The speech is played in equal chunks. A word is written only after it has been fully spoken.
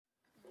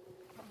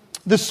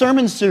This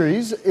sermon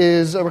series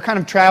is, we're kind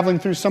of traveling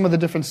through some of the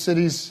different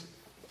cities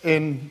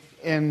in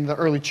the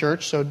early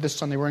church. So this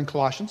Sunday we're in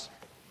Colossians.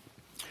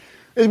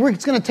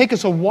 It's going to take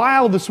us a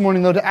while this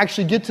morning, though, to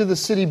actually get to the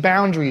city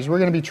boundaries. We're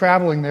going to be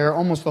traveling there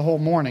almost the whole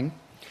morning,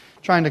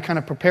 trying to kind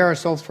of prepare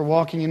ourselves for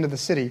walking into the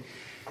city.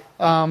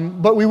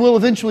 But we will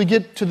eventually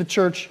get to the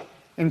church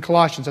in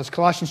Colossians. That's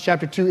Colossians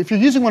chapter 2. If you're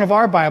using one of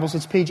our Bibles,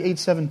 it's page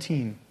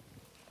 817.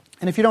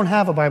 And if you don't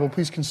have a Bible,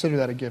 please consider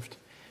that a gift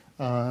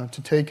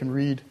to take and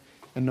read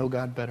and know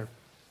God better.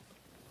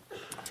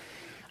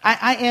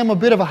 I am a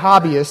bit of a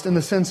hobbyist in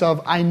the sense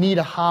of I need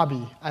a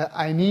hobby.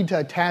 I need to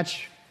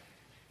attach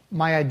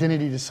my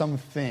identity to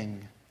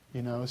something,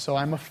 So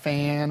I'm a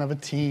fan of a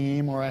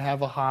team, or I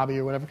have a hobby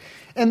or whatever.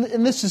 And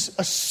this is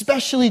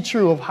especially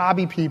true of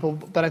hobby people,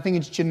 but I think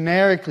it's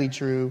generically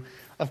true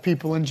of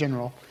people in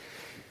general.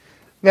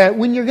 That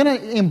when you're going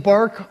to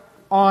embark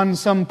on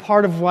some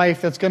part of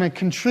life that's going to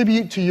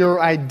contribute to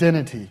your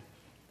identity,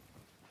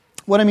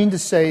 what I mean to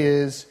say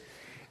is,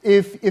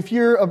 if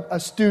you're a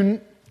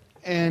student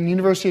in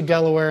University of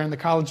Delaware in the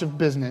College of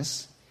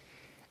Business,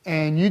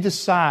 and you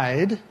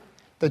decide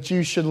that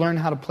you should learn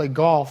how to play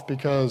golf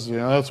because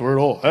that's where it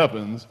all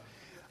happens.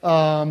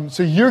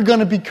 So you're going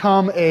to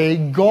become a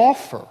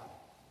golfer,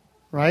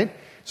 right?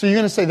 So you're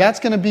going to say,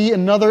 that's going to be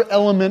another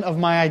element of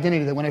my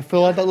identity, that when I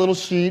fill out that little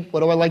sheet,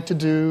 what do I like to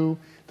do,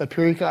 that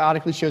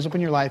periodically shows up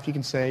in your life, you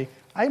can say,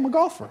 I am a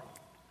golfer.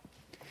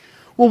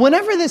 Well,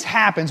 whenever this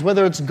happens,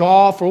 whether it's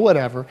golf or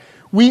whatever,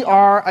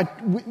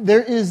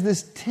 there is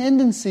this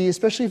tendency,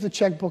 especially if the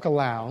checkbook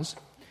allows,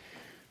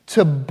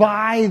 to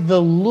buy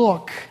the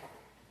look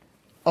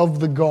of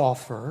the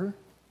golfer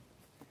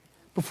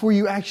before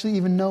you actually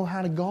even know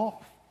how to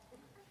golf.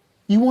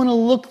 You want to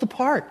look the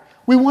part.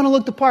 We want to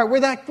look the part. We're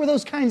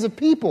those kinds of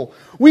people.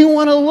 We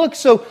want to look.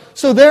 So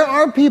there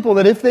are people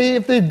that if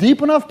they're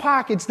deep enough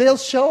pockets, they'll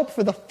show up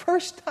for the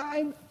first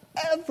time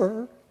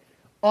ever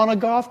on a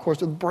golf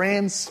course with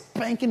brand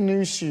spanking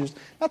new shoes.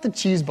 Not the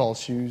cheeseball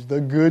shoes,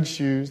 the good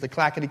shoes, the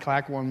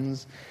clackety-clack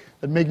ones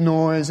that make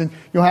noise. And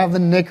you'll have the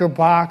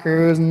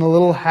knickerbockers and the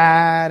little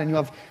hat, and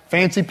you'll have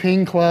fancy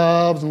ping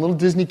clubs and little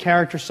Disney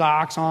character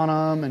socks on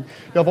them. And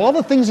you have all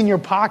the things in your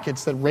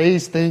pockets that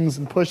raise things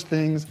and push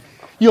things.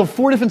 You have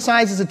 4 different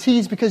sizes of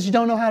tees because you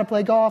don't know how to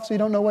play golf, so you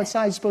don't know what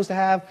size you're supposed to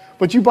have.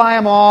 But you buy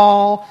them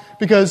all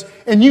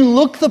and you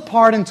look the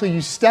part until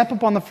you step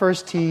up on the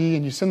first tee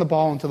and you send the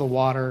ball into the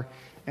water.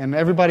 And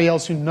everybody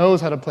else who knows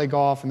how to play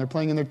golf and they're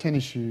playing in their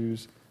tennis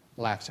shoes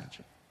laughs at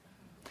you.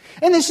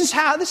 And this is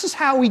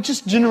how we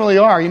just generally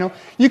are.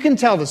 You can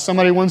tell that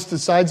somebody once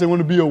decides they want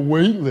to be a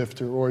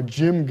weightlifter or a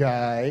gym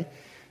guy.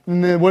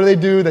 And then what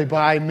do? They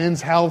buy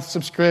Men's Health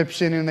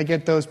subscription and they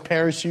get those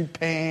parachute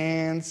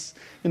pants,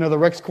 the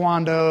Rex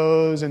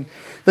Kwandos, and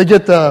they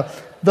get the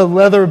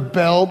leather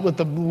belt with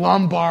the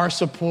lumbar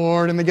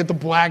support, and they get the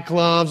black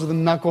gloves with the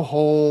knuckle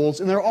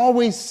holes, and they're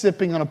always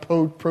sipping on a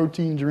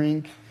protein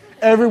drink.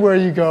 Everywhere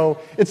you go,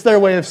 it's their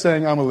way of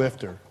saying, I'm a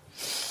lifter.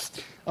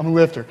 I'm a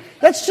lifter.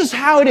 That's just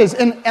how it is.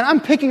 And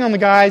I'm picking on the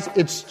guys.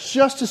 It's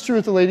just as true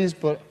with the ladies,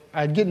 but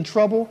I'd get in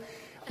trouble.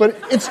 But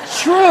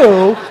it's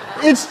true.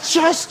 It's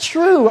just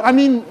true. I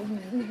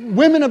mean,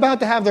 women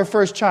about to have their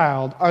first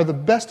child are the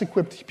best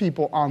equipped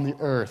people on the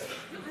earth.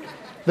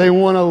 They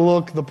want to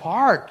look the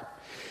part.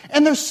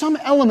 And there's some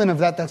element of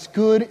that that's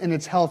good and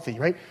it's healthy,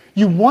 right?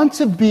 You want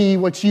to be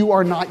what you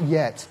are not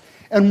yet.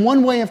 And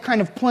one way of kind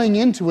of playing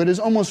into it is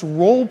almost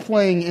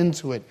role-playing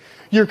into it.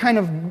 You're kind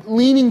of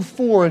leaning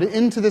forward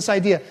into this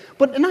idea.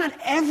 But not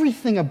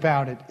everything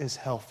about it is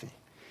healthy.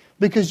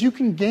 Because you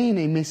can gain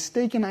a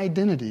mistaken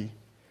identity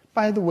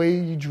by the way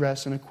you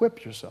dress and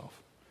equip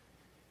yourself.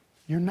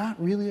 You're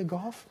not really a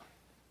golfer.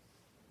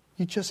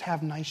 You just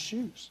have nice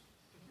shoes.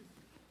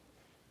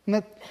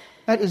 And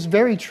that is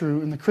very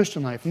true in the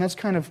Christian life. And that's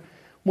kind of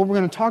what we're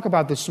going to talk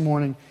about this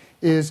morning,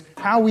 is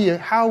how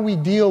we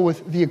deal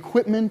with the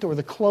equipment or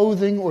the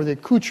clothing or the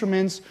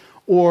accoutrements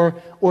or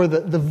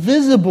the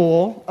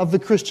visible of the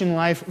Christian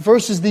life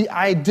versus the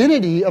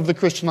identity of the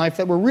Christian life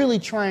that we're really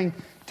trying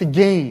to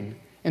gain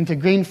and to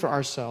gain for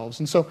ourselves.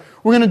 And so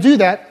we're going to do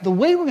that. The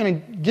way we're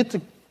going to get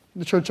to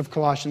the church of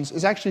Colossians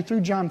is actually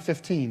through John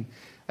 15.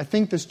 I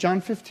think this John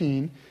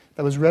 15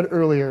 that was read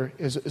earlier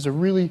is a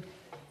really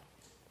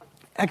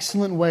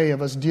excellent way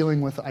of us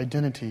dealing with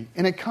identity.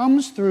 And it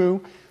comes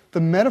through the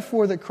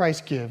metaphor that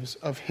Christ gives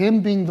of Him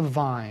being the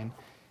vine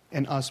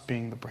and us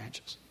being the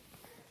branches.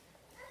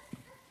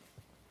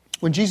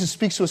 When Jesus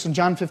speaks to us in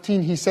John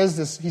 15, He says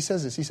this. He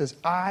says,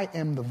 I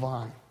am the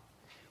vine.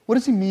 What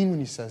does He mean when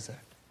He says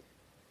that?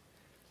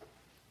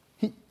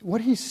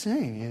 What He's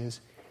saying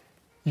is,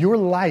 your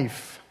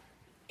life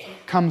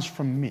comes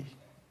from me.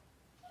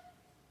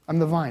 I'm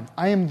the vine.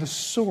 I am the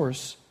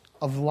source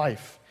of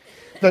life.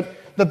 That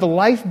the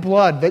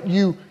lifeblood that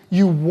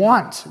you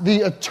want, the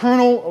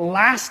eternal,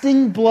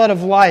 lasting blood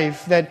of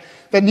life that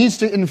needs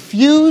to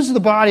infuse the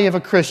body of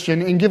a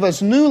Christian and give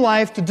us new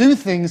life to do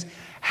things,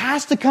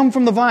 has to come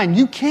from the vine.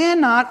 You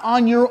cannot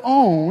on your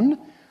own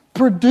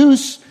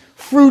produce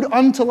fruit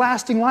unto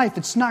lasting life.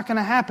 It's not going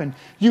to happen.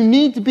 You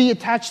need to be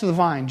attached to the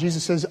vine.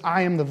 Jesus says,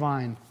 I am the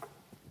vine.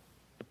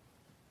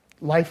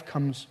 Life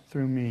comes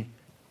through me.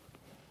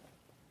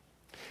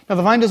 Now,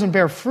 the vine doesn't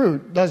bear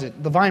fruit, does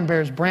it? The vine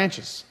bears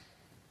branches.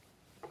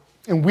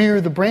 And we're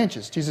the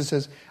branches. Jesus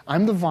says,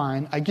 I'm the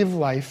vine, I give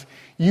life,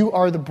 you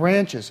are the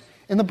branches.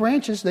 And the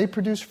branches, they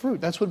produce fruit.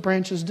 That's what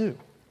branches do.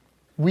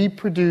 We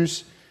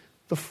produce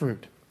the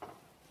fruit.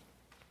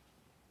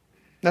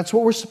 That's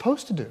what we're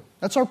supposed to do.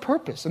 That's our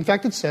purpose. In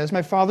fact, it says,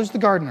 my Father's the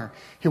gardener.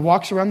 He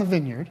walks around the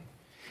vineyard,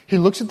 he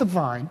looks at the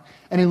vine,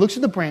 and he looks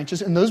at the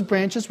branches, and those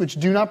branches which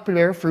do not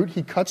bear fruit,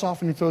 he cuts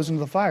off and he throws into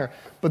the fire.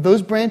 But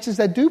those branches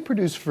that do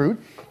produce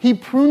fruit, he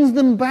prunes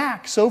them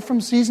back, so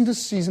from season to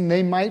season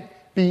they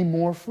might be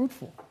more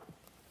fruitful.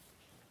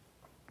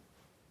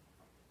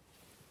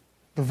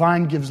 The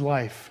vine gives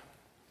life.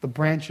 The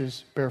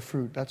branches bear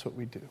fruit. That's what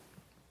we do.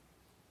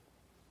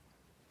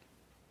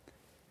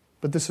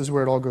 But this is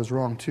where it all goes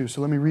wrong too. So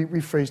let me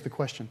rephrase the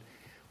question.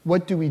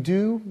 What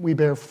do? We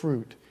bear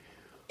fruit.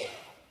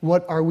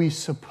 What are we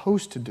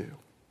supposed to do?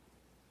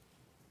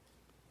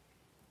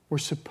 We're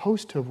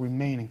supposed to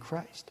remain in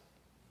Christ.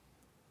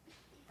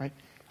 Right?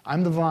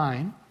 I'm the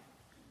vine.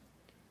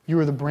 You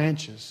are the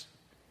branches.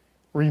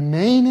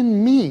 Remain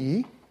in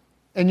me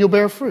and you'll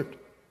bear fruit.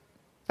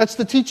 That's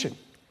the teaching.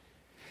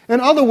 In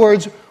other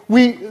words,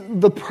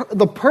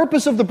 the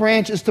purpose of the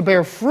branch is to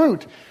bear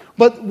fruit.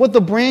 But what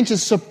the branch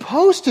is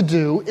supposed to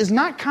do is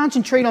not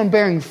concentrate on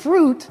bearing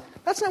fruit.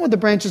 That's not what the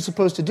branch is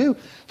supposed to do.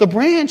 The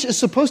branch is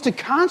supposed to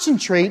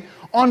concentrate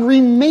on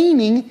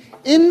remaining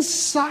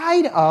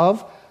inside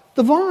of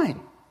the vine.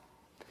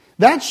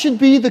 That should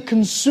be the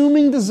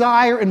consuming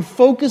desire and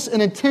focus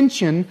and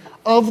attention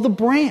of the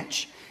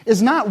branch.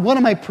 Is not what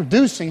am I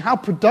producing, how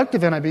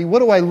productive can I be, what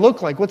do I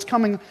look like, what's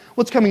coming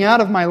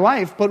out of my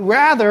life, but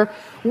rather,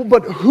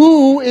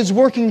 who is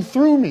working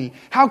through me?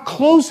 How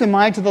close am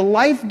I to the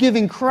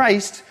life-giving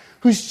Christ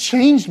who's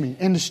changed me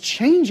and is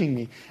changing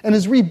me and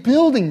is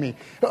rebuilding me?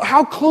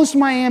 How close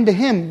I am to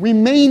Him?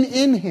 Remain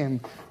in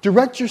Him.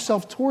 Direct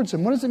yourself towards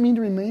Him. What does it mean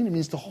to remain? It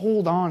means to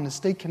hold on, to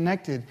stay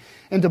connected,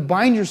 and to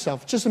bind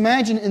yourself. Just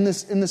imagine in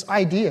this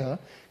idea,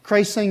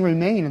 Christ saying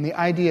remain, and the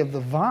idea of the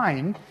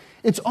vine,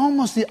 it's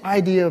almost the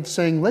idea of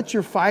saying, let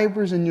your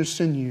fibers and your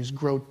sinews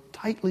grow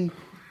tightly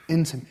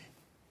into me.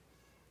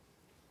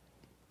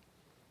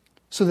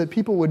 So that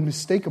people would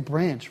mistake a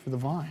branch for the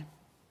vine.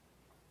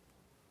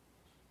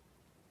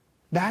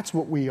 That's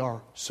what we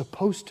are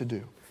supposed to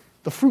do.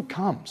 The fruit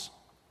comes.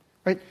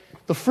 Right?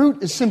 The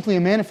fruit is simply a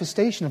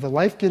manifestation of the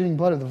life-giving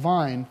blood of the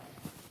vine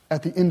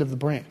at the end of the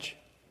branch.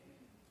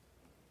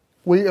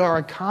 We are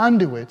a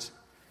conduit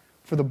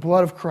for the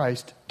blood of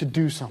Christ to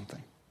do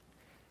something.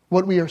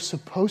 What we are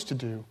supposed to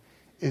do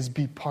is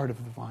be part of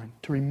the vine,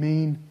 to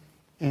remain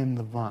in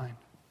the vine.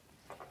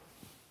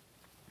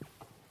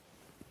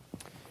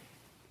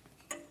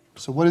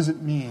 So what does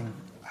it mean?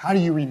 How do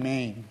you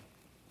remain?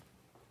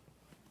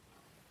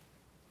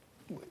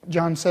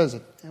 John says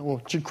it.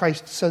 Well,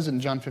 Christ says it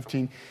in John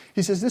 15.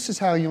 He says, this is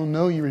how you'll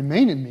know you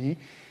remain in me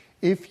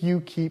if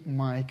you keep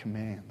my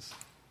commands.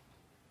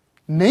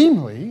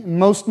 Namely,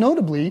 most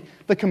notably,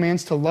 the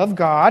commands to love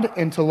God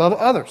and to love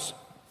others.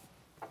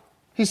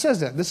 He says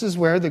that. This is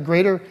where the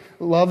greater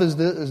love is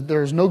this.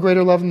 There's no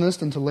greater love than this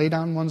than to lay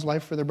down one's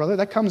life for their brother.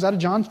 That comes out of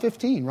John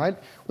 15, right?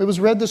 It was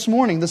read this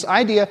morning. This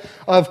idea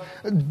of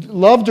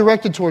love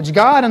directed towards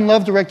God and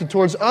love directed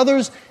towards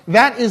others,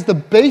 that is the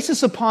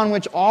basis upon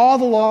which all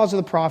the laws of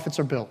the prophets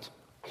are built.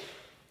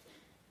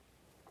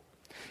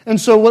 And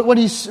so what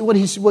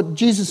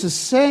Jesus is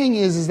saying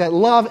is that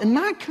love, and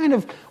not kind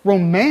of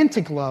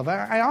romantic love.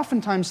 I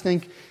oftentimes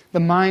think the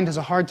mind has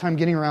a hard time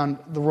getting around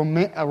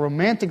a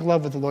romantic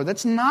love with the Lord.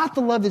 That's not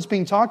the love that's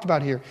being talked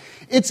about here.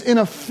 It's an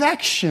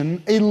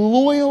affection, a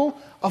loyal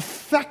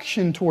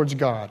affection towards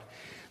God.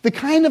 The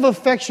kind of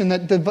affection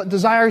that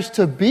desires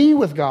to be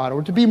with God,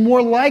 or to be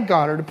more like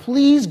God, or to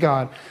please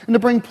God, and to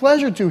bring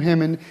pleasure to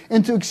Him,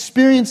 and to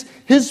experience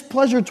His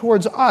pleasure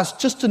towards us.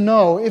 Just to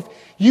know if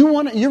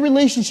your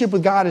relationship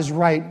with God is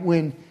right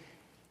when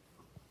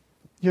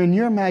you're in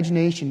your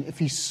imagination, if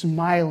He's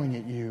smiling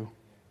at you,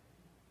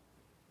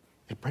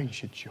 it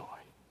brings you joy.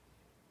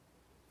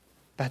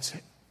 That's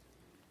it.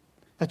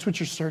 That's what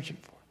you're searching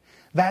for.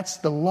 That's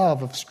the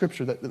love of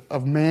Scripture,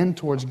 of man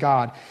towards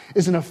God,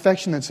 is an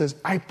affection that says,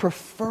 I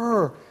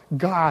prefer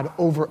God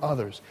over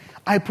others.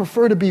 I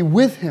prefer to be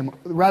with Him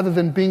rather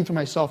than being to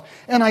myself.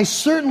 And I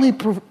certainly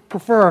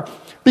prefer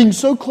being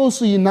so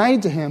closely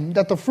united to Him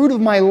that the fruit of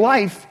my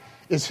life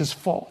is His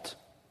fault.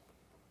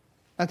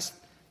 That's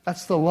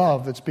the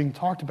love that's being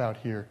talked about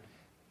here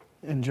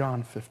in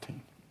John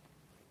 15.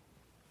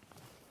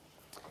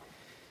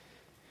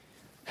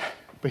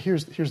 But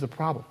here's the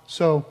problem.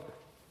 So,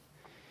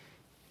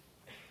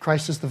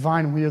 Christ is the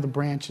vine and we are the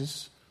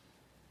branches.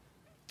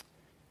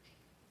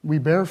 We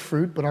bear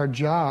fruit, but our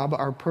job,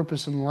 our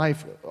purpose in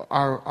life,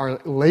 our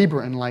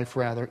labor in life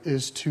rather,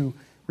 is to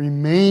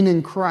remain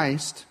in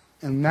Christ,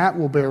 and that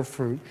will bear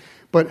fruit.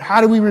 But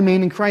how do we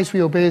remain in Christ?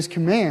 We obey His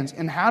commands.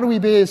 And how do we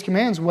obey His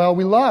commands? Well,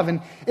 we love.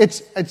 And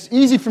it's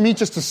easy for me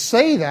just to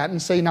say that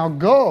and say, now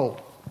go.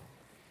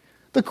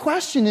 The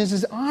question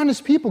is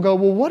honest people go,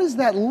 well, what does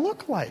that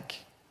look like?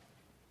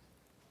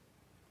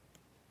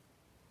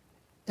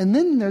 And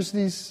then there's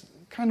these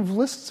kind of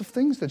lists of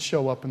things that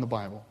show up in the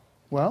Bible.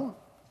 Well,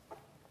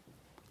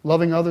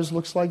 loving others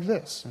looks like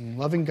this, and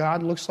loving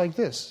God looks like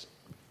this.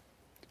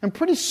 And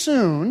pretty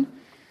soon,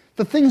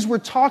 the things we're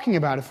talking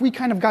about, if we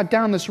kind of got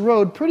down this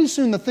road, pretty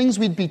soon the things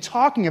we'd be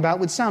talking about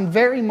would sound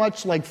very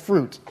much like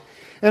fruit.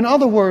 In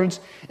other words,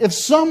 if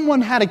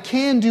someone had a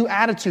can-do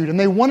attitude and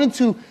they wanted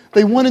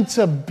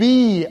to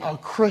be a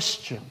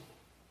Christian,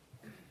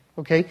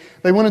 okay?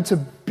 They wanted to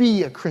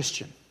be a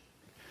Christian.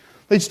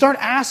 They'd start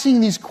asking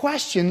these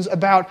questions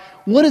about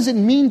what does it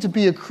mean to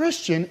be a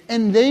Christian,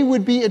 and they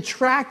would be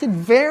attracted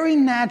very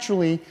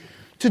naturally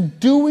to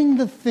doing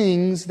the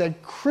things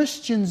that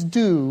Christians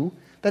do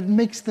that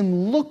makes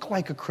them look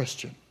like a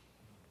Christian.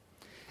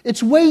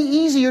 It's way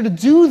easier to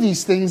do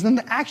these things than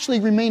to actually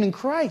remain in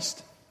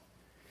Christ.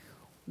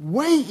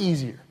 Way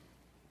easier.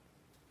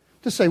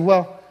 To say,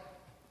 well,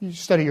 you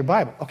study your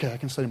Bible. Okay, I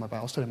can study my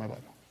Bible. I'll study my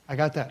Bible. I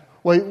got that.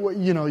 Well,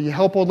 you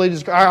help old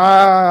ladies.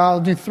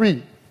 I'll do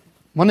 3.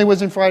 Monday,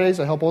 Wednesday, and Fridays,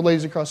 I help old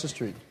ladies across the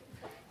street.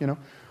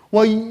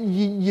 Well,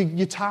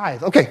 you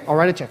tithe. Okay, I'll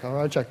write a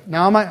check.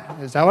 Now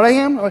is that what I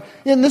am?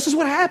 And this is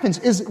what happens,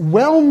 is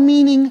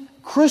well-meaning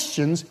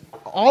Christians,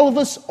 all of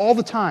us, all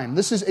the time,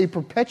 this is a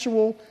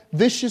perpetual,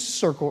 vicious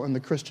circle in the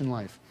Christian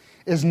life,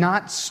 is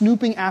not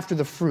snooping after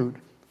the fruit,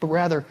 but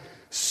rather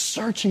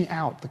searching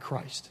out the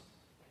Christ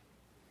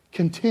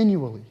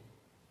continually.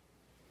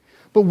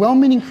 But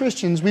well-meaning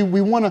Christians,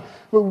 we want to,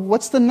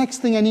 what's the next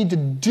thing I need to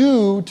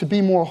do to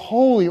be more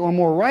holy or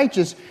more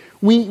righteous?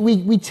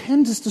 We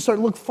tend to start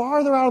to look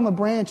farther out on the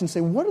branch and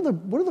say, what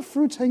are the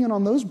fruits hanging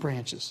on those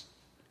branches?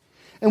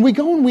 And we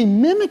go and we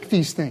mimic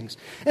these things.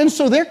 And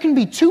so there can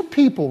be 2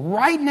 people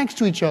right next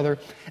to each other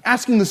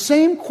asking the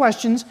same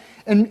questions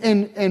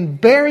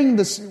and bearing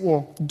this,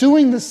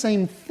 doing the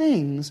same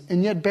things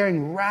and yet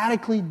bearing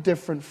radically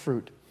different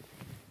fruit.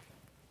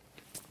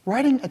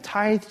 Writing a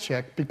tithe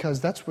check, because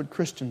that's what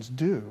Christians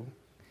do,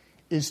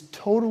 is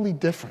totally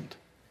different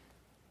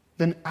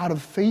than out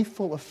of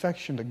faithful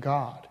affection to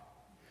God,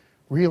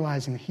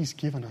 realizing that He's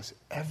given us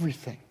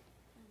everything.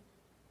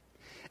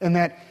 And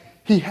that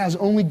He has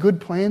only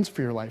good plans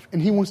for your life.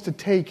 And He wants to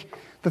take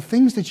the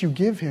things that you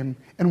give Him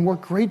and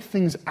work great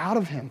things out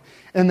of Him.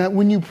 And that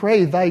when you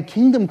pray, Thy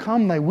kingdom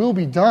come, Thy will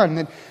be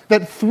done,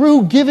 that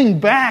through giving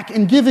back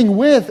and giving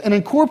with and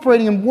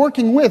incorporating and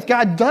working with,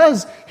 God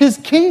does His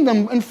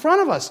kingdom in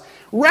front of us.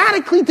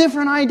 Radically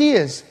different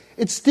ideas.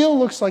 It still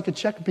looks like a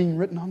check being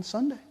written on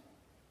Sunday.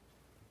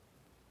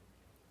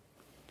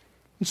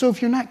 And so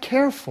if you're not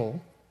careful,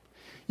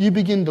 you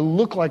begin to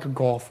look like a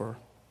golfer,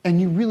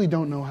 and you really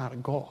don't know how to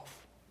golf.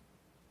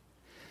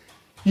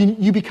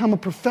 You become a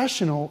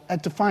professional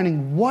at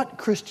defining what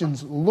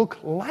Christians look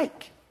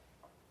like,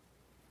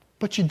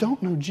 but you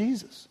don't know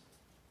Jesus.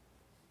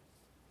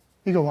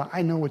 You go, well,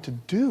 I know what to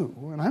do.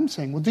 And I'm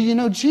saying, well, do you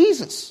know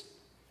Jesus?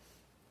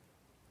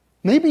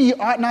 Maybe you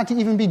ought not to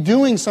even be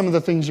doing some of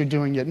the things you're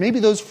doing yet. Maybe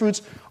those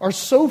fruits are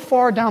so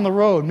far down the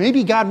road.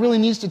 Maybe God really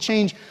needs to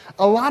change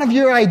a lot of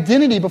your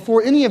identity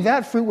before any of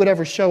that fruit would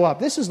ever show up.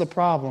 This is the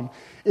problem,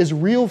 is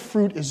real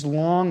fruit is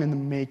long in the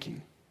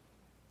making.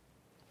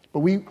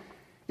 But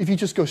if you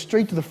just go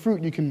straight to the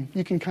fruit, you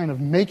can kind of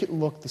make it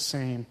look the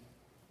same,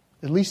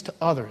 at least to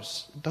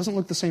others. It doesn't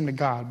look the same to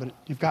God, but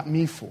you've got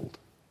me fooled.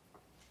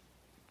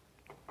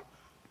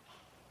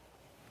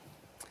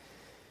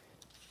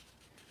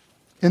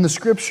 In the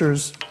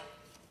Scriptures,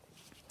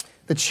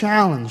 the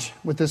challenge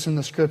with this in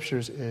the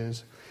Scriptures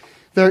is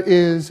there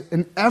is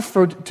an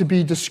effort to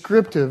be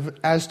descriptive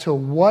as to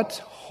what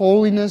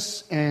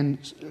holiness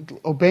and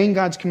obeying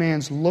God's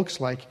commands looks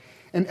like.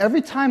 And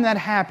every time that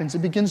happens,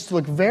 it begins to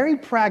look very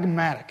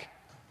pragmatic.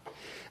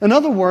 In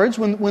other words,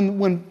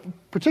 when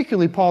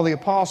particularly Paul the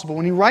Apostle, but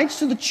when he writes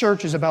to the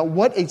churches about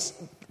what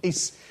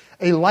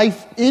a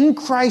life in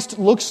Christ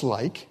looks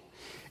like,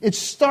 it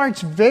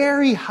starts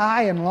very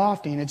high and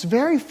lofty, and it's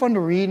very fun to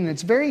read, and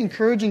it's very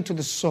encouraging to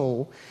the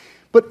soul.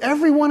 But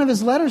every one of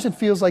his letters, it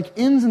feels like,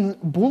 ends in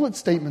bullet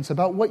statements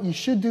about what you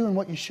should do and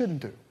what you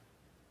shouldn't do.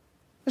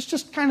 It's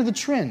just kind of the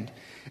trend,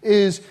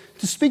 is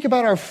to speak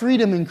about our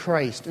freedom in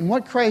Christ and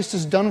what Christ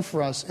has done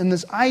for us, and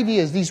these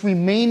ideas, these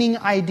remaining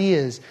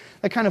ideas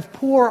that kind of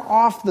pour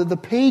off the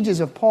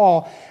pages of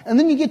Paul, and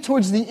then you get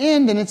towards the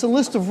end and it's a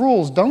list of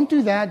rules. Don't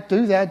do that,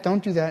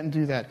 don't do that, and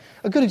do that.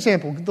 A good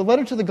example, the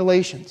letter to the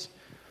Galatians.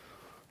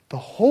 The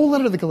whole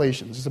letter to the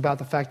Galatians is about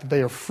the fact that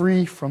they are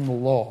free from the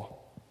law.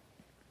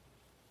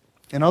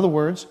 In other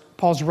words,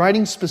 Paul's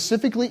writing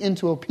specifically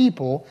into a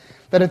people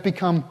that have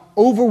become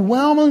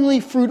overwhelmingly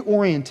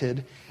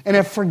fruit-oriented and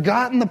have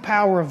forgotten the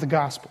power of the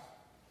gospel.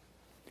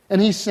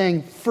 And he's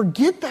saying,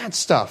 forget that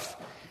stuff.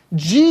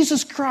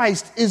 Jesus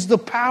Christ is the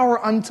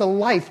power unto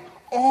life,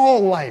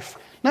 all life.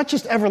 Not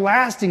just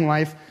everlasting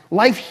life,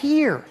 life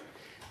here.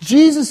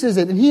 Jesus is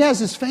it. And he has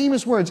his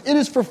famous words, "It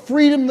is for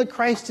freedom that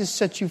Christ has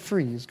set you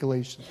free," is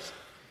Galatians.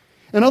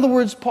 In other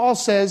words, Paul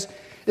says,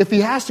 if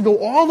he has to go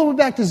all the way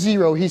back to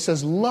zero, he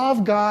says,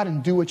 love God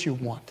and do what you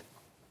want.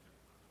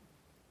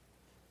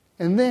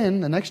 And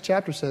then the next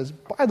chapter says,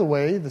 by the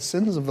way, the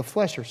sins of the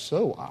flesh are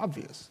so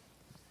obvious.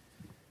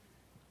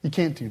 You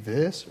can't do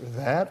this or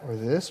that or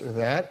this or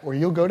that, or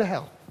you'll go to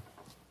hell.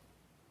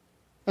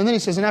 And then he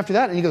says, and after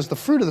that, and he goes, the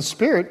fruit of the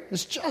Spirit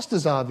is just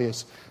as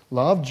obvious.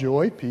 Love,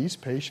 joy, peace,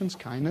 patience,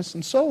 kindness,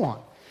 and so on.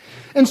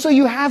 And so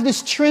you have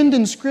this trend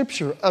in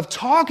Scripture of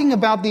talking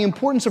about the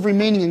importance of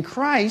remaining in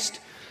Christ,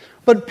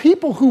 but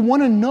people who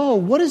want to know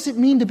what does it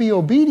mean to be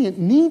obedient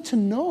need to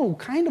know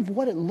kind of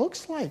what it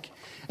looks like.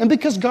 And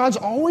because God's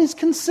always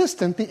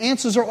consistent, the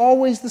answers are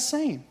always the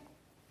same.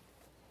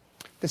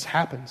 This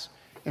happens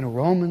in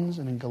Romans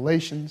and in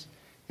Galatians,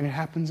 and it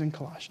happens in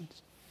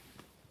Colossians.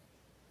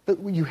 But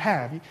you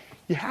have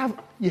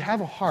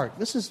a heart.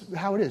 This is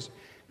how it is.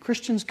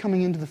 Christians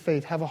coming into the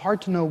faith have a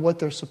heart to know what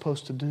they're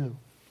supposed to do.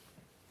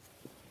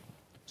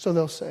 So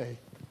they'll say,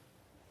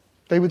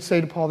 they would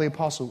say to Paul the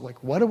Apostle,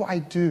 like, what do I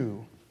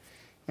do?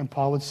 And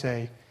Paul would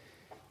say,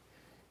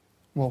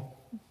 well,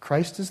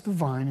 Christ is the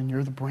vine and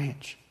you're the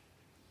branch.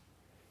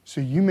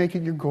 So you make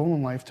it your goal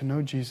in life to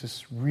know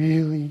Jesus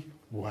really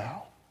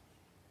well.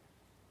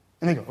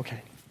 And they go,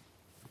 okay,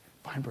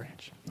 vine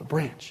branch, the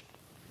branch,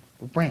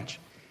 the branch.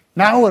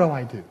 Now what do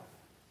I do?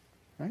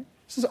 Right?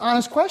 This is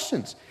honest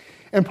questions.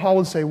 And Paul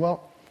would say,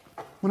 well,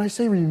 when I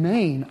say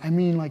remain, I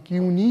mean like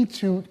you need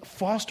to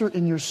foster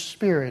in your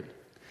spirit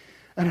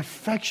an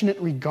affectionate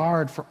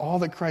regard for all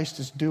that Christ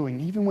is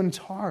doing, even when it's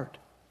hard.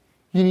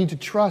 You need to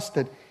trust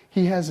that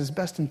he has his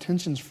best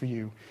intentions for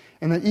you,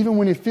 and that even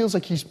when it feels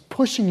like he's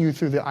pushing you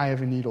through the eye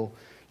of a needle,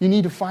 you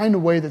need to find a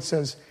way that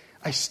says,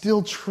 I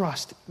still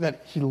trust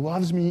that he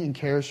loves me and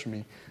cares for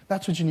me.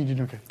 That's what you need to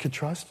do. Okay,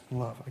 trust and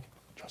love. Okay.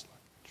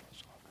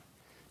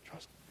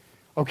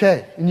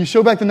 Okay, and you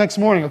show back the next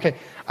morning, okay,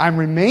 I'm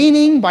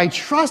remaining by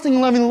trusting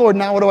and loving the Lord.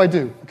 Now what do I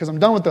do? Because I'm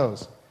done with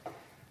those.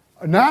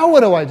 Now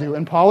what do I do?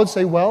 And Paul would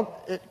say,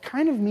 well, it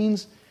kind of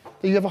means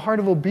that you have a heart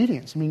of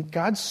obedience. I mean,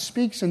 God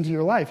speaks into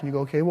your life. And you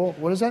go, okay, well,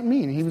 what does that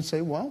mean? And he would say,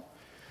 well,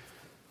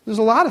 there's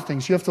a lot of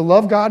things. You have to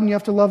love God and you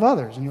have to love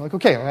others. And you're like,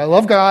 okay, I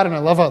love God and I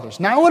love others.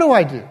 Now what do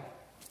I do?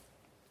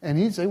 And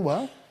he'd say,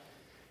 well,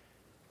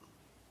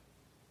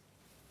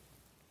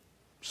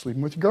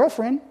 sleeping with your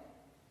girlfriend.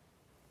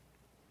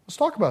 Let's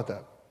talk about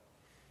that.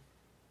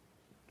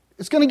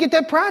 It's going to get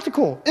that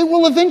practical. It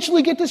will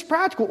eventually get this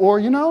practical. Or,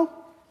 you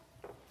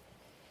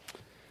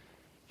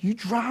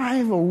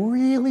drive a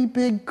really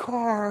big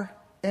car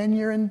and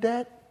you're in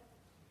debt.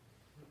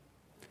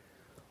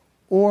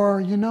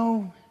 Or, you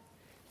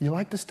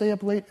like to stay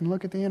up late and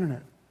look at the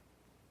internet.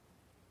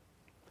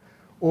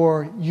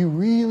 Or you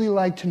really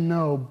like to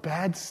know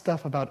bad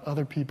stuff about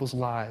other people's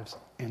lives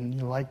and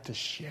you like to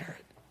share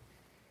it.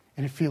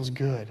 And it feels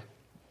good.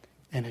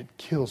 And it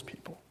kills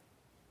people.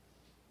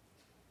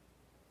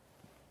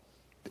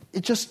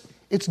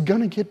 It's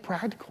going to get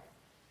practical.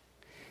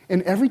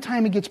 And every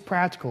time it gets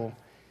practical,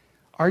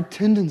 our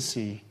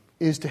tendency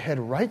is to head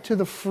right to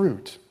the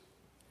fruit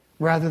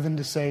rather than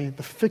to say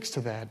the fix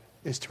to that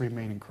is to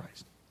remain in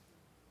Christ.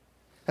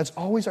 That's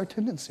always our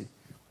tendency.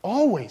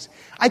 Always.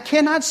 I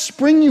cannot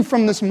spring you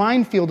from this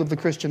minefield of the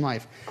Christian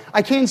life.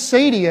 I can't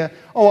say to you,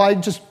 I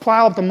just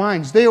plow up the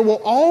mines. They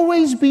will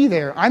always be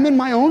there. I'm in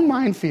my own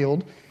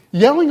minefield,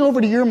 yelling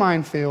over to your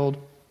minefield,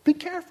 be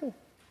careful.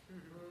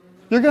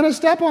 You're going to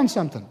step on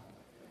something.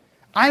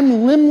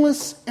 I'm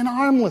limbless and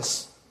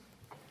armless,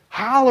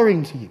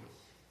 hollering to you.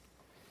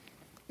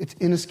 It's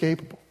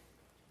inescapable.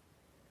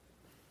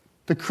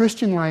 The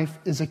Christian life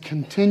is a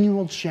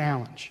continual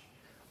challenge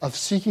of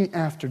seeking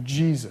after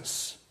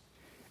Jesus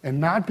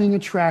and not being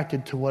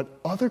attracted to what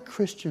other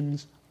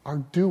Christians are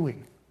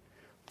doing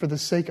for the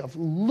sake of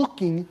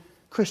looking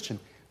Christian.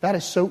 That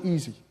is so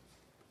easy.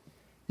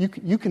 You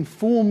can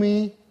fool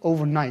me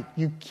overnight.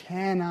 You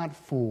cannot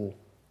fool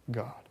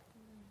God.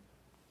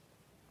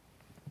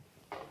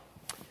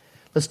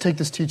 Let's take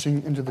this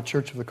teaching into the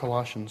church of the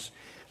Colossians.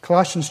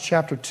 Colossians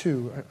chapter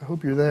 2. I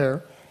hope you're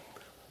there.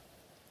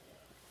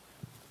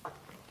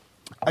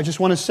 I just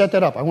want to set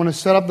that up. I want to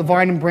set up the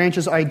vine and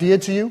branches idea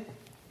to you.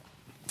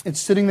 It's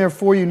sitting there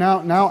for you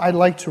now. Now I'd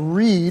like to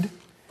read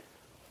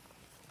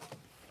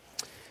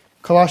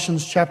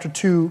Colossians chapter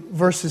 2,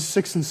 verses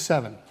 6 and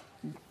 7.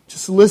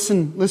 Just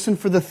listen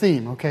for the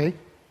theme, okay?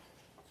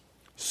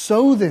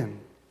 So then,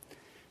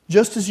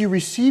 just as you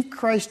received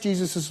Christ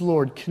Jesus as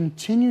Lord,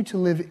 continue to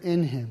live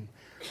in Him,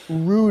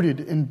 rooted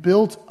and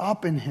built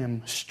up in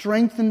Him,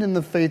 strengthened in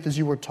the faith as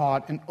you were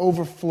taught, and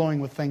overflowing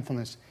with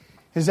thankfulness.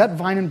 Is that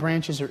vine and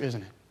branches or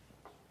isn't it?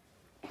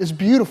 It's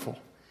beautiful.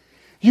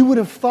 You would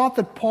have thought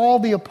that Paul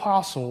the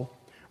Apostle,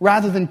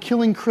 rather than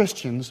killing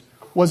Christians,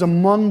 was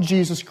among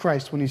Jesus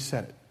Christ when he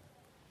said it.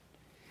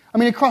 I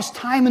mean, across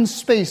time and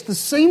space, the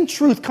same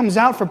truth comes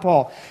out for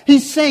Paul.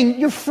 He's saying,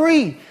 you're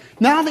free.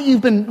 Now that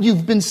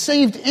you've been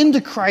saved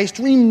into Christ,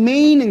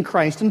 remain in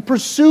Christ and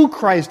pursue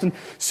Christ and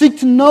seek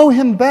to know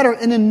Him better.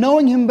 And in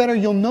knowing Him better,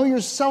 you'll know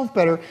yourself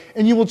better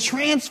and you will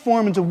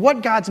transform into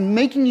what God's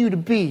making you to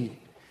be.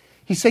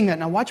 He's saying that.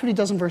 Now watch what he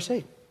does in verse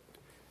 8.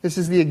 This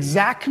is the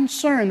exact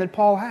concern that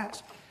Paul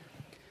has.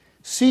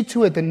 See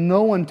to it that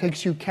no one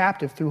takes you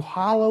captive through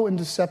hollow and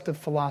deceptive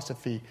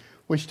philosophy,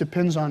 which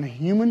depends on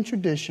human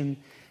tradition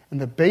and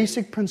the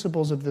basic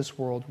principles of this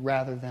world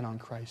rather than on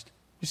Christ.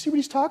 You see what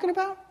he's talking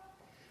about?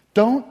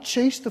 Don't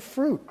chase the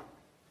fruit.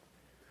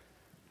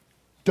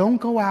 Don't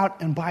go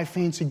out and buy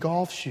fancy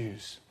golf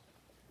shoes.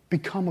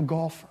 Become a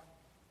golfer.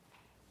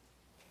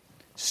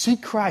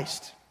 Seek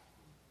Christ.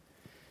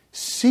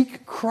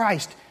 Seek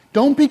Christ.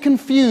 Don't be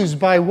confused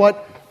by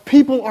what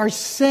people are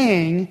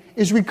saying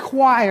is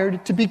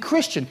required to be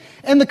Christian.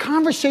 And the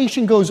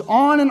conversation goes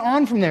on and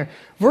on from there.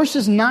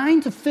 Verses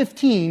 9 to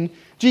 15,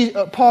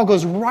 Paul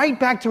goes right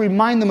back to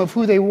remind them of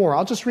who they were.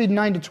 I'll just read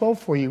 9 to 12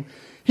 for you.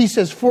 He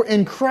says, for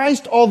in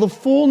Christ all the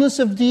fullness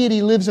of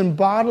deity lives in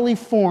bodily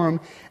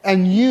form,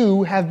 and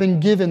you have been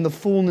given the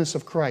fullness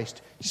of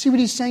Christ. You see what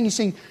he's saying? He's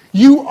saying,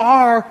 you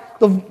are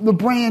the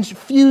branch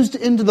fused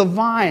into the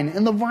vine,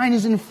 and the vine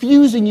is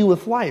infusing you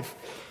with life.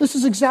 This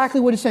is exactly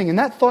what he's saying. And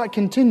that thought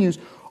continues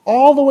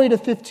all the way to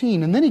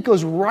 15. And then he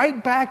goes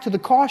right back to the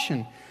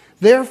caution.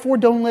 Therefore,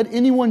 don't let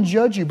anyone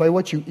judge you by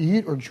what you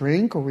eat or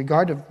drink or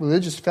regard a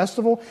religious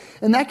festival.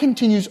 And that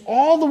continues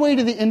all the way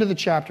to the end of the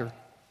chapter.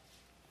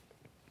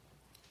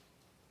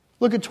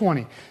 Look at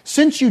 20.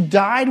 Since you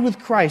died with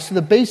Christ to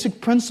the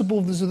basic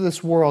principles of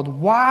this world,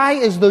 why,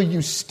 as though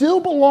you still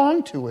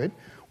belong to it,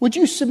 would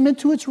you submit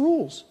to its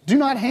rules? Do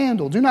not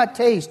handle, do not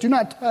taste, do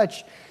not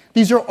touch.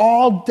 These are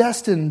all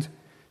destined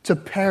to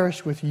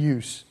perish with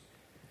use,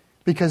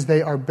 because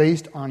they are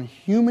based on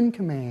human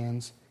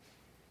commands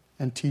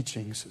and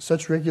teachings.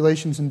 Such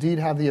regulations indeed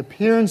have the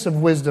appearance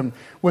of wisdom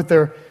with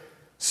their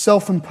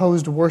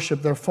self-imposed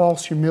worship, their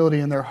false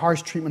humility, and their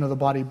harsh treatment of the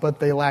body, but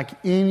they lack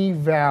any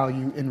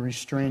value in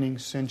restraining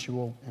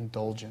sensual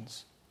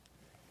indulgence.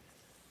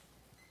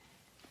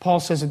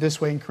 Paul says it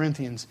this way in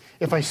Corinthians,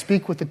 if I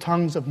speak with the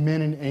tongues of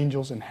men and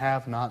angels and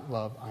have not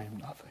love, I am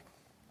nothing.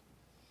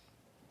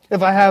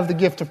 If I have the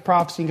gift of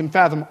prophecy and can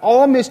fathom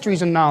all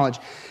mysteries and knowledge,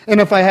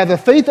 and if I have the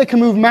faith that can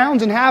move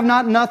mountains and have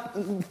not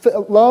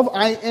love,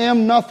 I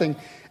am nothing.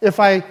 If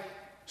I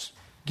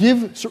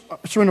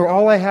surrender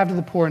all I have to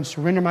the poor and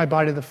surrender my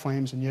body to the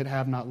flames and yet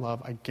have not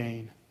love, I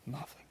gain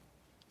nothing.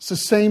 It's the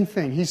same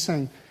thing. He's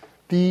saying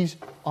these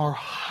are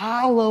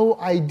hollow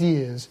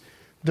ideas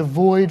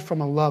devoid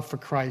from a love for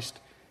Christ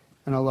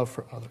and a love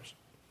for others.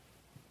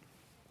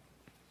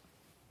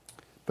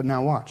 But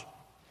now watch.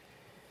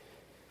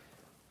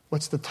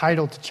 What's the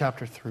title to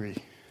chapter 3?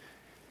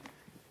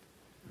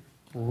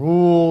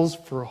 Rules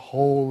for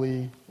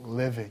Holy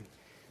Living.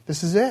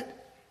 This is it.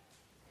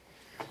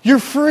 You're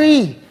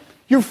free.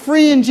 You're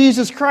free in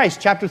Jesus Christ.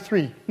 Chapter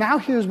 3. Now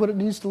here's what it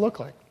needs to look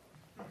like.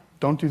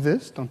 Don't do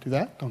this, don't do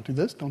that, don't do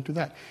this, don't do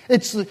that.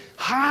 It's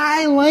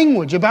high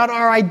language about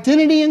our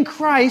identity in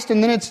Christ,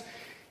 and then it's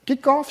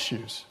get golf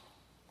shoes.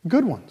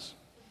 Good ones.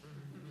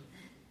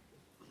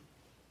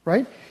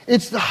 Right?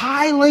 It's the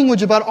high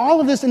language about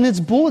all of this, and it's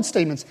bullet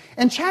statements.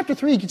 And chapter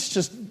 3 gets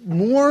just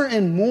more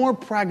and more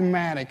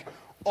pragmatic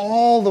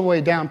all the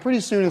way down. Pretty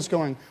soon it's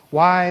going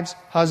wives,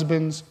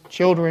 husbands,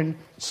 children,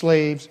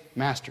 slaves,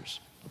 masters.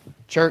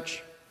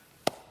 Church,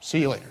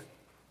 see you later.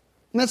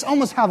 And that's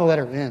almost how the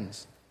letter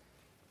ends.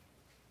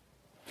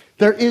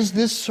 There is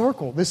this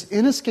circle, this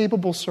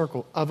inescapable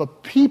circle of a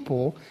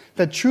people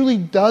that truly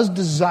does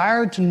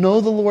desire to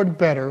know the Lord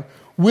better,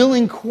 will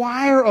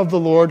inquire of the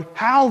Lord,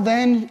 how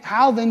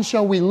then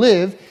shall we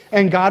live?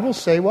 And God will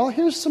say, well,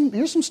 here's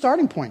some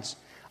starting points.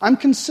 I'm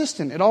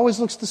consistent. It always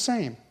looks the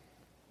same.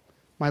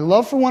 My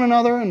love for one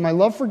another and my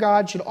love for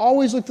God should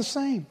always look the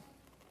same.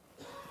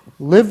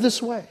 Live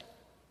this way.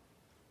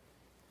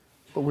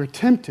 But we're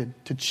tempted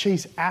to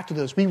chase after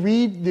those. We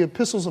read the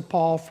epistles of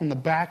Paul from the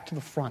back to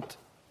the front,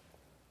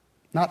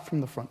 not from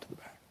the front to the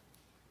back.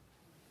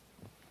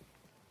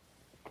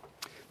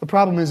 The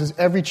problem is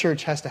every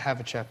church has to have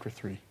a chapter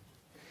 3.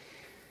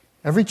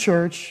 Every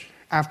church,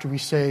 after we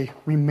say,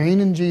 remain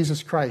in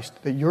Jesus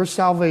Christ, that your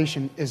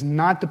salvation is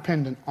not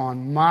dependent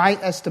on my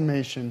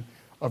estimation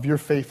of your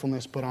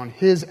faithfulness, but on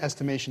His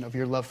estimation of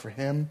your love for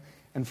Him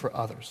and for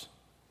others.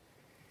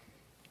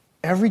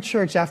 Every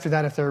church after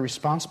that, if they're a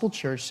responsible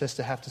church, has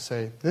to have to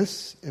say,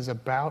 this is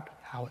about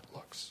how it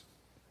looks.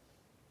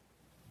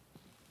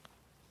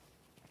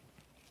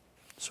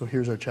 So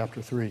here's our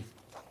chapter 3.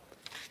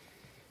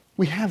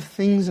 We have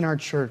things in our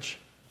church,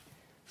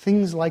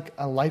 things like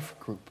a life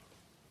group.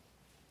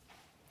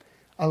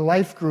 A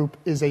life group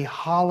is a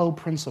hollow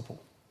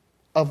principle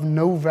of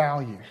no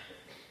value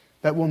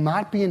that will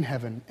not be in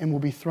heaven and will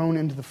be thrown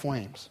into the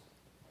flames.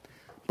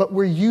 But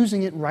we're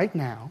using it right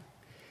now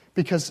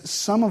because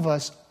some of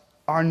us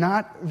are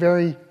not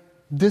very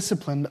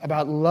disciplined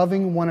about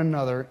loving one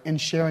another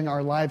and sharing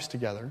our lives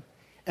together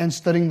and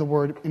studying the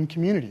Word in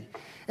community.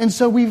 And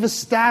so we've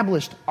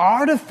established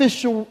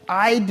artificial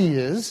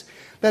ideas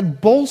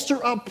that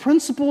bolster up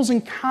principles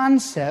and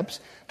concepts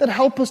that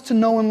help us to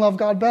know and love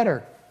God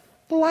better.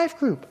 The life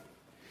group.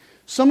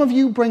 Some of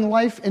you bring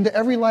life into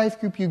every life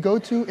group you go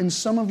to, and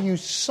some of you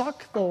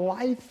suck the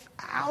life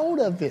out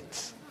of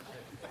it.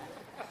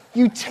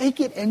 You take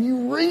it and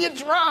you wring it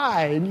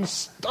dry and you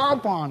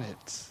stomp on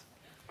it.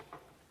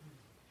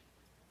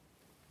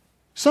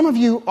 Some of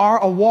you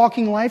are a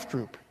walking life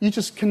group. You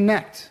just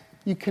connect.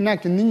 You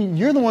connect, and then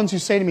you're the ones who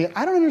say to me,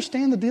 I don't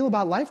understand the deal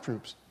about life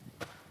groups.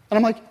 And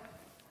I'm like,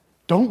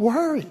 don't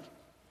worry.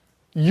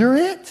 You're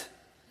it.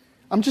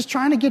 I'm just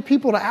trying to get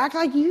people to act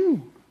like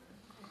you.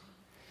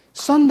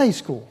 Sunday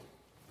school.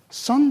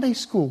 Sunday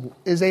school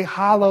is a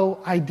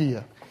hollow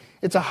idea.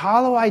 It's a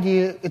hollow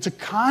idea. It's a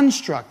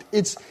construct.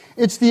 It's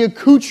the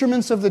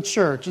accoutrements of the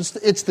church.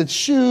 It's the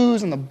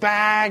shoes and the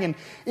bag. And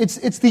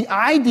it's the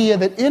idea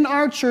that in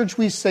our church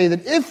we say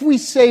that if we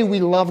say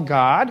we love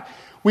God,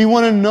 we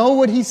want to know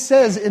what He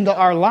says into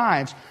our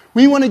lives.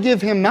 We want to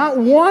give Him not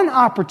one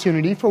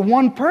opportunity for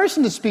one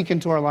person to speak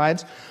into our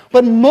lives,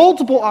 but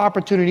multiple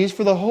opportunities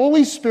for the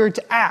Holy Spirit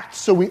to act.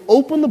 So we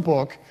open the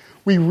book,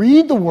 we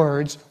read the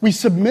words, we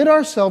submit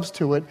ourselves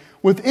to it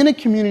within a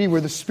community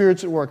where the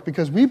Spirit's at work,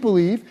 because we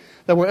believe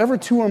that wherever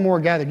two or more are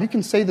gathered, you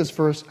can say this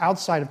verse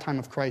outside of time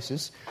of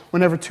crisis,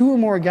 whenever two or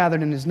more are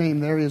gathered in His name,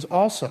 there He is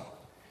also.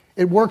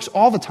 It works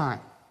all the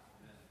time.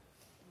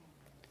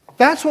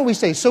 That's what we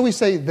say. So we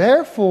say,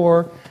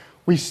 therefore,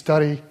 we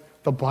study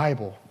the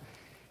Bible.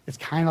 It's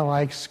kind of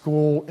like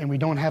school, and we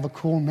don't have a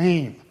cool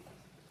name.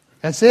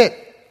 That's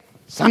it.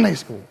 Sunday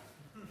school.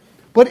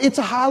 But it's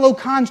a hollow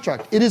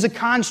construct. It is a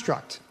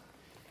construct.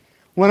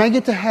 When I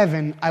get to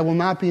heaven, I will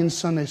not be in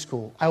Sunday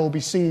school. I will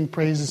be singing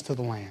praises to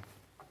the Lamb.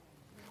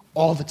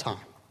 All the time.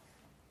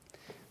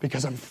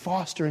 Because I'm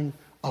fostering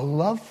a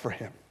love for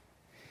Him.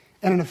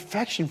 And an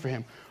affection for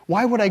Him.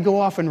 Why would I go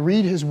off and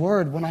read His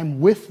Word when I'm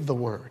with the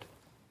Word?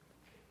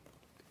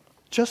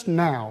 Just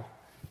now,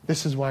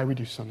 this is why we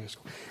do Sunday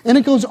school. And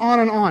it goes on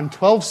and on.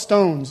 12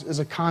 stones is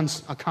a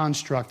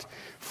construct.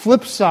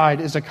 Flip side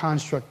is a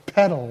construct.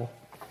 Pedal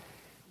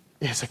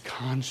is a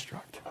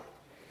construct.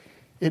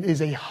 It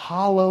is a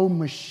hollow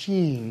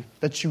machine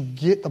that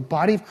the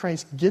body of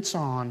Christ gets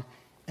on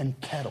and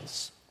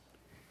pedals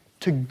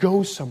to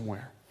go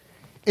somewhere.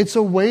 It's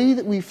a way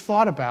that we've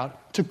thought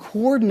about to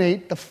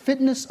coordinate the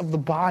fitness of the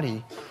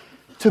body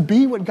to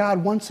be what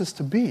God wants us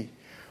to be.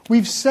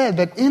 We've said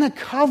that in a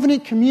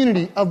covenant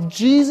community of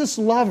Jesus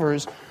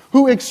lovers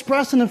who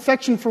express an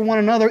affection for one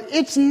another,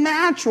 it's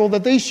natural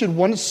that they should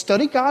want to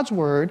study God's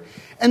Word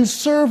and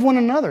serve one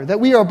another, that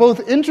we are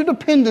both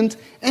interdependent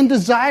and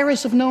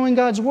desirous of knowing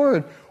God's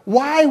Word.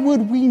 Why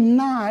would we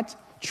not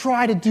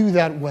try to do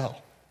that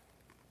well?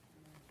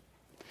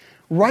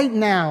 Right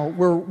now,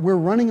 we're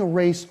running a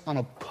race on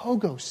a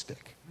pogo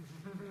stick.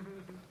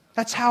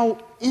 That's how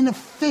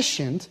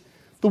inefficient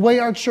the way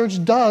our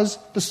church does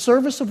the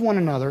service of one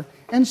another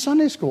and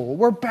Sunday school.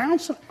 We're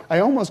bouncing. I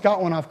almost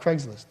got one off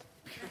Craigslist.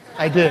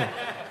 I did.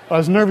 I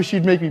was nervous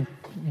she'd make me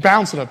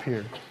bounce it up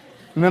here.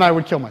 And then I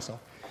would kill myself.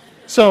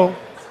 So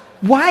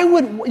why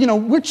would,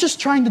 we're just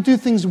trying to do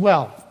things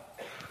well.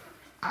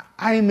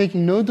 I am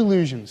making no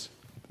delusions.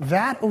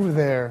 That over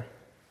there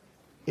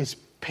is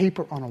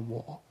paper on a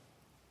wall.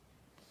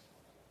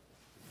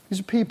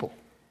 These are people.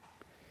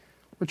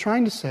 What we're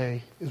trying to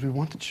say is we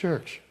want the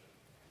church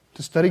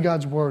to study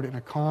God's Word in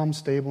a calm,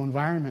 stable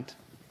environment.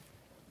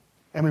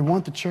 And we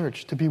want the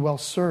church to be well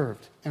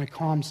served in a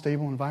calm,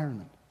 stable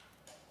environment.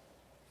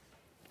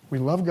 We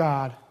love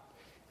God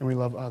and we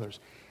love others.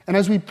 And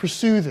as we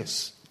pursue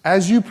this,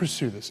 as you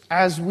pursue this,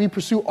 as we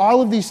pursue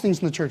all of these things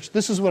in the church,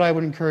 this is what I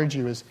would encourage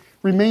you is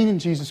remain in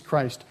Jesus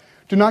Christ.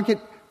 Do not get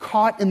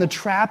caught in the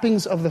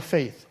trappings of the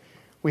faith.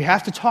 We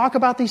have to talk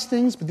about these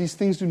things, but these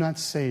things do not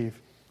save.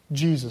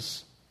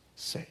 Jesus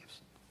saves.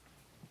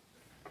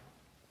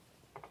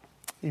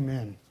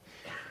 Amen.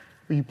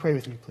 Will you pray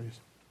with me, please?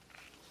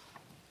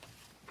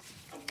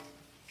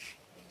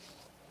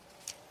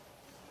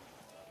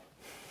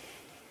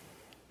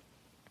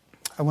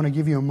 I want to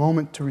give you a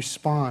moment to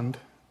respond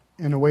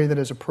in a way that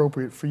is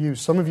appropriate for you.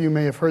 Some of you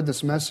may have heard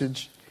this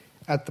message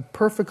at the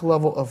perfect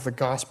level of the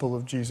gospel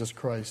of Jesus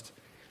Christ,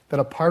 that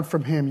apart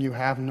from Him you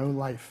have no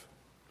life.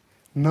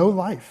 No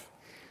life.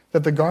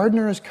 That the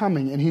gardener is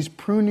coming and He's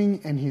pruning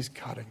and He's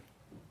cutting.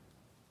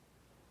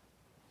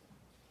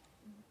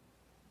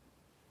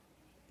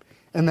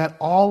 And that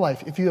all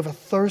life, if you have a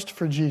thirst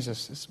for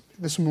Jesus,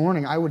 this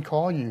morning I would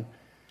call you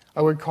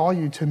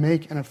to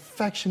make an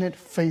affectionate,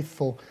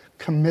 faithful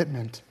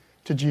commitment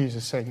to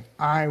Jesus, saying,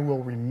 I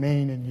will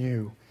remain in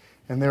you,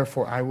 and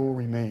therefore I will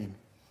remain.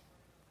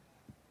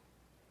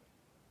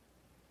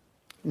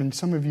 I mean,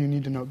 some of you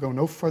need to go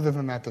no further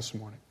than that this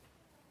morning.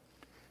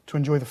 To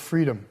enjoy the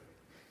freedom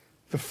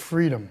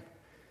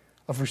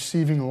of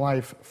receiving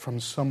life from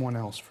someone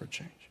else for a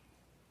change.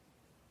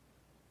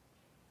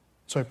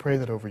 So I pray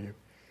that over you.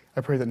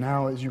 I pray that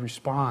now as you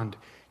respond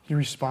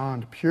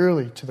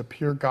purely to the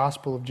pure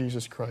gospel of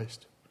Jesus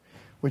Christ,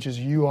 which is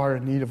you are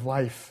in need of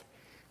life.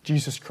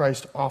 Jesus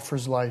Christ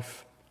offers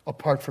life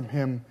Apart from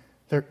Him,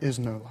 there is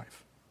no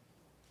life.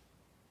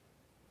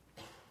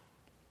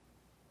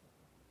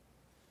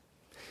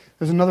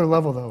 There's another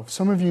level, though.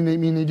 Some of you may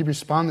need to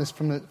respond to this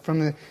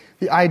from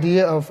the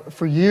idea of,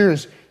 for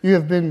years, you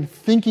have been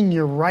thinking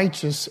you're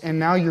righteous, and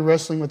now you're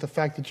wrestling with the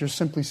fact that you're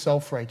simply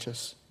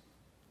self-righteous.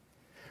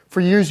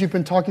 For years, you've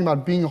been talking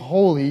about being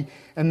holy,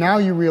 and now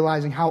you're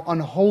realizing how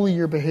unholy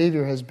your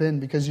behavior has been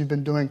because you've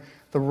been doing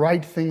the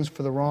right things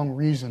for the wrong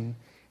reason.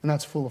 And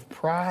that's full of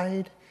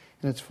pride,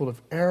 and it's full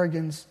of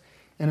arrogance,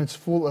 and it's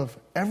full of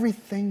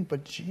everything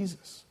but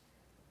Jesus.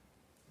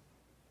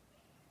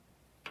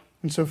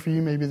 And so for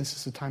you, maybe this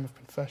is a time of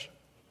confession.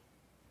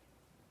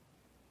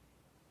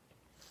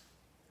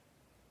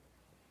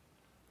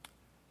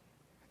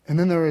 And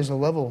then there is a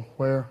level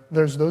where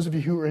there's those of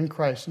you who are in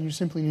Christ, and you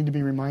simply need to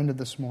be reminded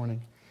this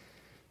morning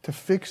to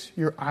fix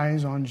your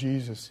eyes on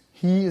Jesus.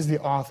 He is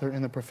the author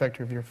and the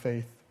perfecter of your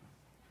faith.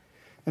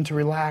 And to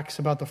relax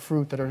about the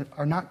fruit that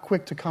are not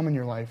quick to come in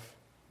your life.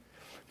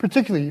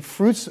 Particularly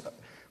fruits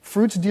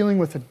dealing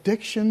with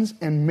addictions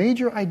and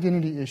major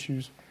identity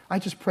issues. I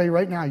just pray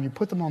right now you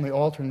put them on the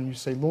altar and you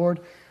say, Lord,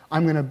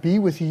 I'm going to be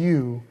with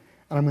you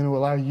and I'm going to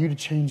allow you to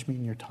change me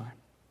in your time.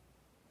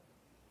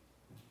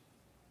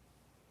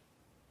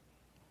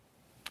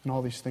 And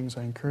all these things,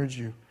 I encourage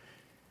you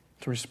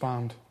to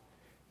respond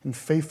in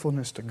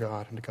faithfulness to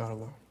God and to God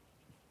alone.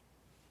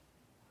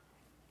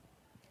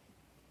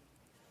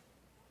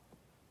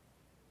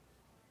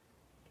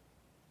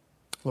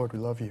 Lord, we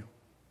love you.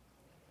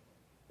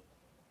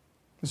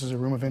 This is a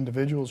room of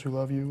individuals who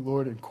love you,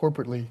 Lord, and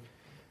corporately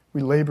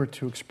we labor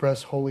to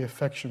express holy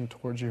affection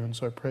towards you. And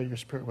so I pray your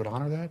Spirit would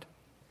honor that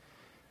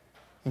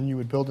and you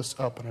would build us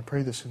up. And I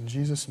pray this in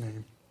Jesus'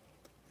 name.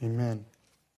 Amen.